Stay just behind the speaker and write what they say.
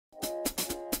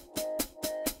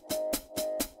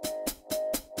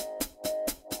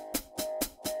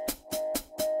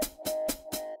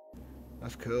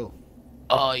That's cool.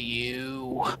 Are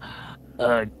you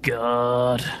a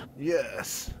god?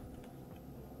 Yes.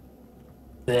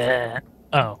 There.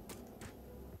 Oh.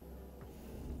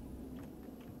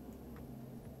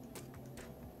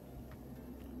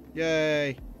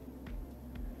 Yay.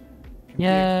 Compute.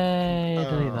 Yay!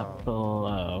 Delete that Oh.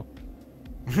 below.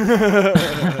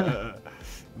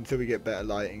 Until we get better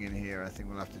lighting in here, I think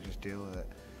we'll have to just deal with it.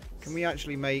 Can we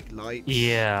actually make lights?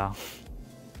 Yeah.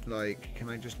 Like, can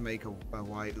I just make a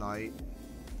white light?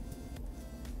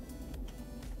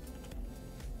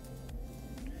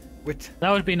 That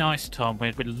would be nice, Tom.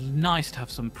 It'd be nice to have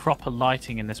some proper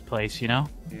lighting in this place, you know?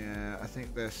 Yeah, I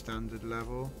think they're standard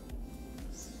level.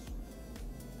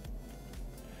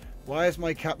 Why is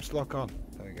my caps lock on?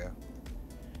 There we go.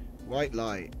 White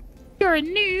light. You're a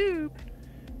noob!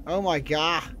 Oh my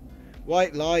god!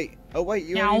 White light. Oh wait,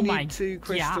 you Oh only my need 2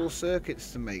 crystal god.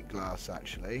 circuits to make glass,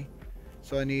 actually.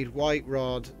 So I need white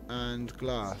rod and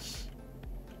glass.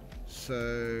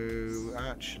 So,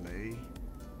 actually,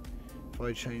 if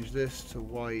I change this to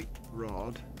white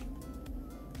rod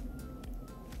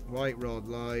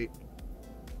light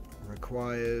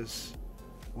requires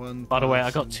 1. By the way,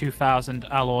 I got 2,000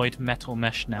 alloyed metal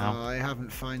mesh now. I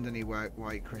haven't found any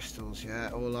white crystals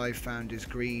yet. All I've found is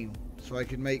green. So I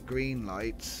could make green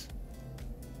lights.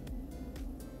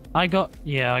 I got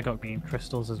green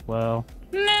crystals as well.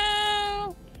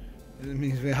 No! It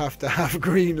means we have to have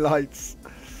green lights.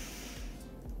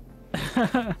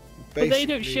 But they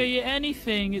don't show you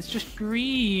anything, it's just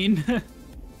green.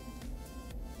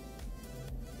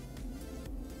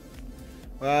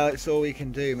 Well, it's all we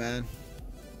can do, man.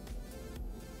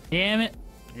 Damn it.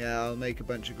 Yeah, I'll make a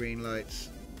bunch of green lights.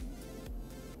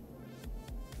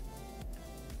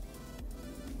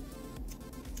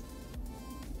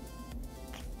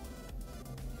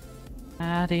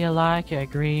 How do you like your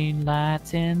green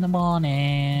lights in the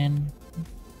morning?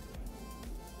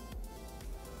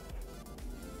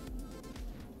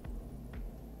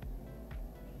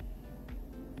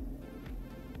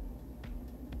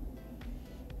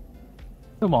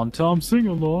 Come on, Tom, sing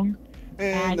along.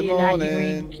 In the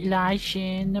morning. Like lights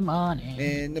in the morning.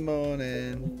 In the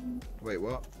morning. Wait,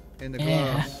 what? In the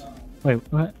Yeah. glass. Wait,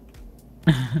 what?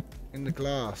 In the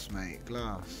glass, mate.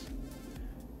 Glass.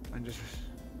 I'm just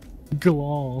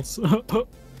Glass.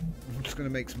 gonna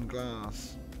make some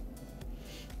glass.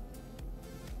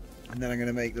 And then I'm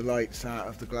gonna make the lights out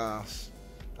of the glass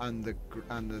and the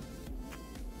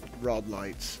rod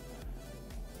lights.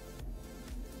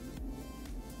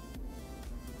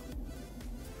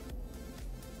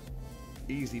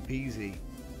 Easy peasy.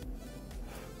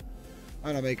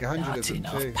 And I make 100 of them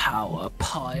Not enough too. power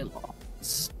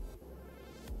pylons.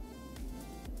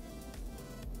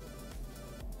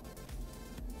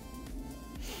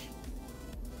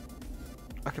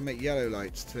 I can make yellow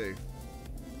lights too.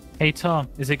 Hey Tom,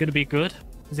 is it going to be good?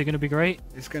 Is it going to be great?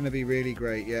 It's going to be really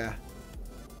great, yeah.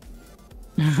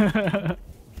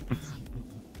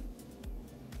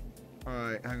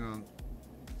 Alright, hang on.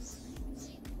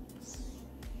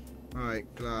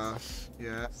 Alright, glass.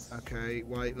 Yeah, okay.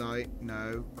 White light.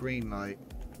 No. Green light.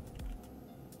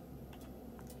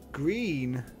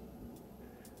 Green?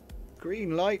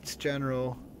 Green lights,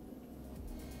 General.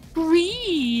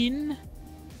 Green?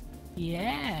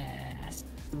 Yes.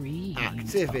 Green. Tom.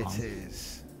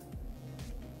 Activities.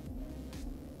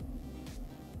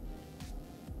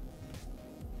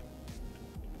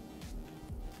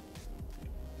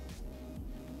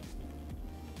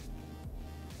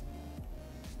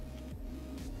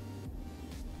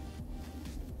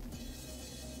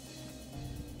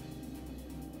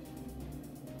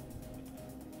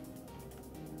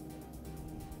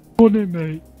 Funny,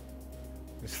 mate.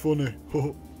 It's funny.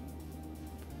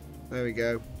 There we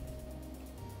go.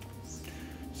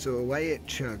 So away it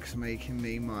chugs, making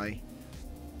me my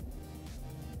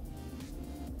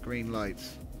green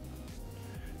lights.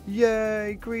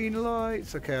 Yay, green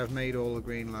lights! Okay, I've made all the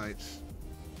green lights.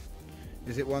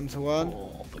 Is it 1 to 1?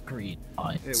 All the green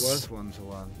lights. It was 1 to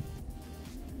 1.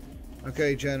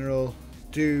 Okay, General,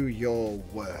 do your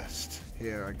worst.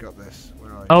 Here, I got this.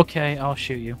 Where are you? Okay, I'll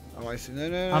shoot you. Oh, I see. No,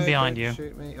 I'm behind don't you.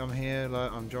 shoot me. I'm here.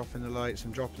 Like, I'm dropping the lights.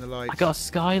 I'm dropping the lights. I got a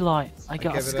skylight. I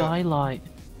got a give it up. skylight.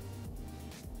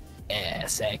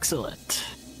 Yes, excellent.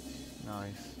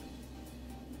 Nice.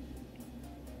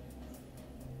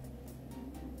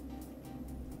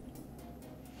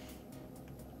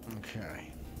 Okay.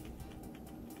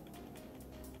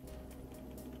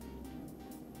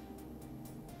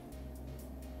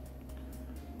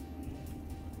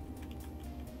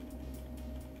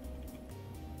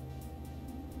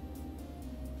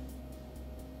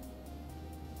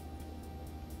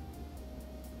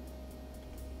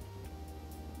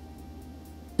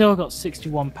 Still got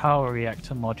 61 power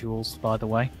reactor modules, by the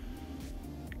way.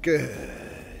 Good.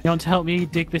 You want to help me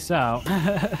dig this out?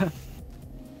 Hang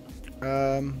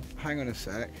on a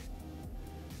sec.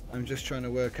 I'm just trying to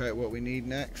work out what we need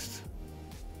next.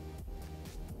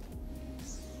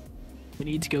 We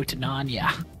need to go to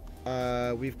Narnia.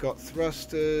 We've got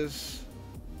thrusters.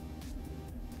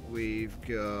 We've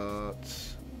got...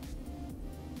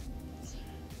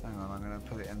 Hang on, I'm going to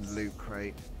put it in the loot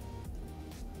crate.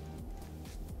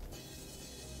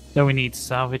 So we need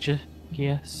salvager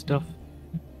gear stuff.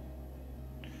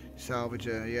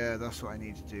 Salvager, yeah, that's what I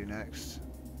need to do next.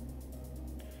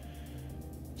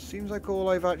 Seems like all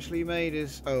I've actually made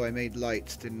is... Oh, I made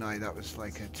lights, didn't I? That was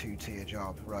like a 2-tier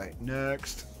job. Right,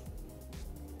 next.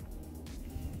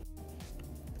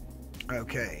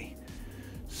 Okay.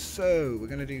 So, we're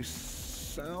going to do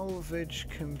salvage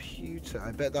computer.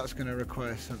 I bet that's going to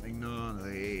require something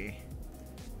gnarly.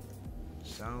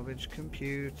 Salvage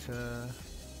computer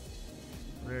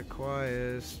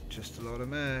requires just a lot of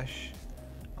mesh.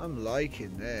 I'm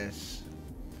liking this.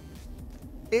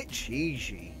 It's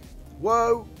easy.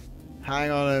 Whoa! Hang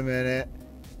on a minute.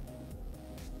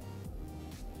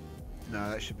 No,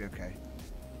 that should be okay.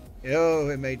 Oh,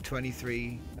 it made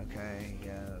 23. Okay,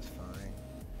 yeah, that's fine.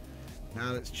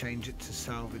 Now let's change it to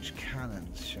salvage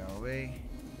cannons, shall we?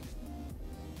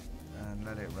 And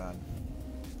let it run.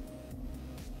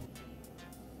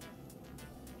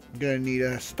 I'm going to need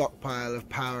a stockpile of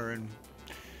power and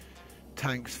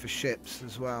tanks for ships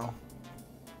as well.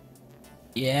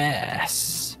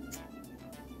 Yes.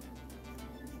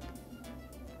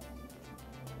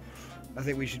 I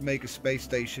think we should make a space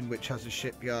station which has a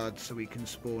shipyard so we can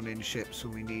spawn in ships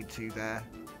when we need to there.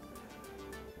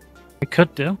 We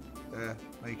could do.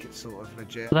 Make it sort of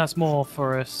legit. But that's more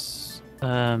for us.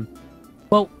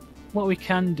 Well, what we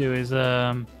can do is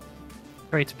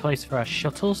create a place for our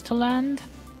shuttles to land.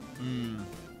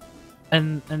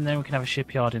 And then we can have a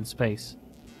shipyard in space.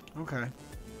 Okay.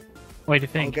 What do you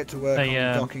think? I'll get to work on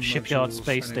docking shipyard modules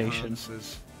space and station.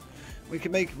 enhancers. We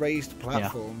can make raised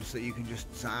platforms that you can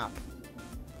just zap.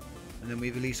 And then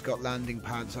we've at least got landing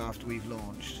pads after we've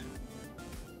launched.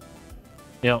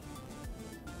 Yep.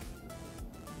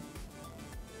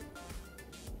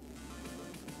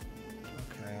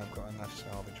 Okay, I've got enough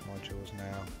salvage modules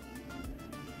now.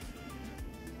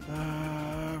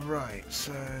 Right,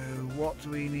 so what do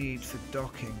we need for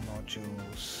docking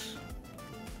modules?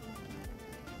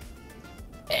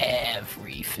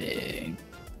 Everything.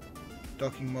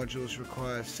 Docking modules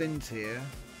require Syntier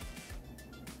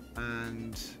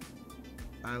and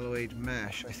alloyed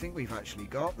mesh. I think we've actually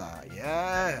got that.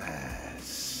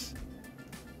 Yes.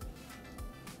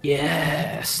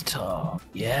 Yes, Tom.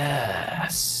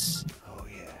 Yes. Oh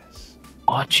yes.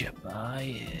 What you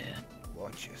buying?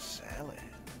 What you selling?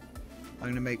 I'm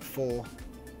gonna make 4.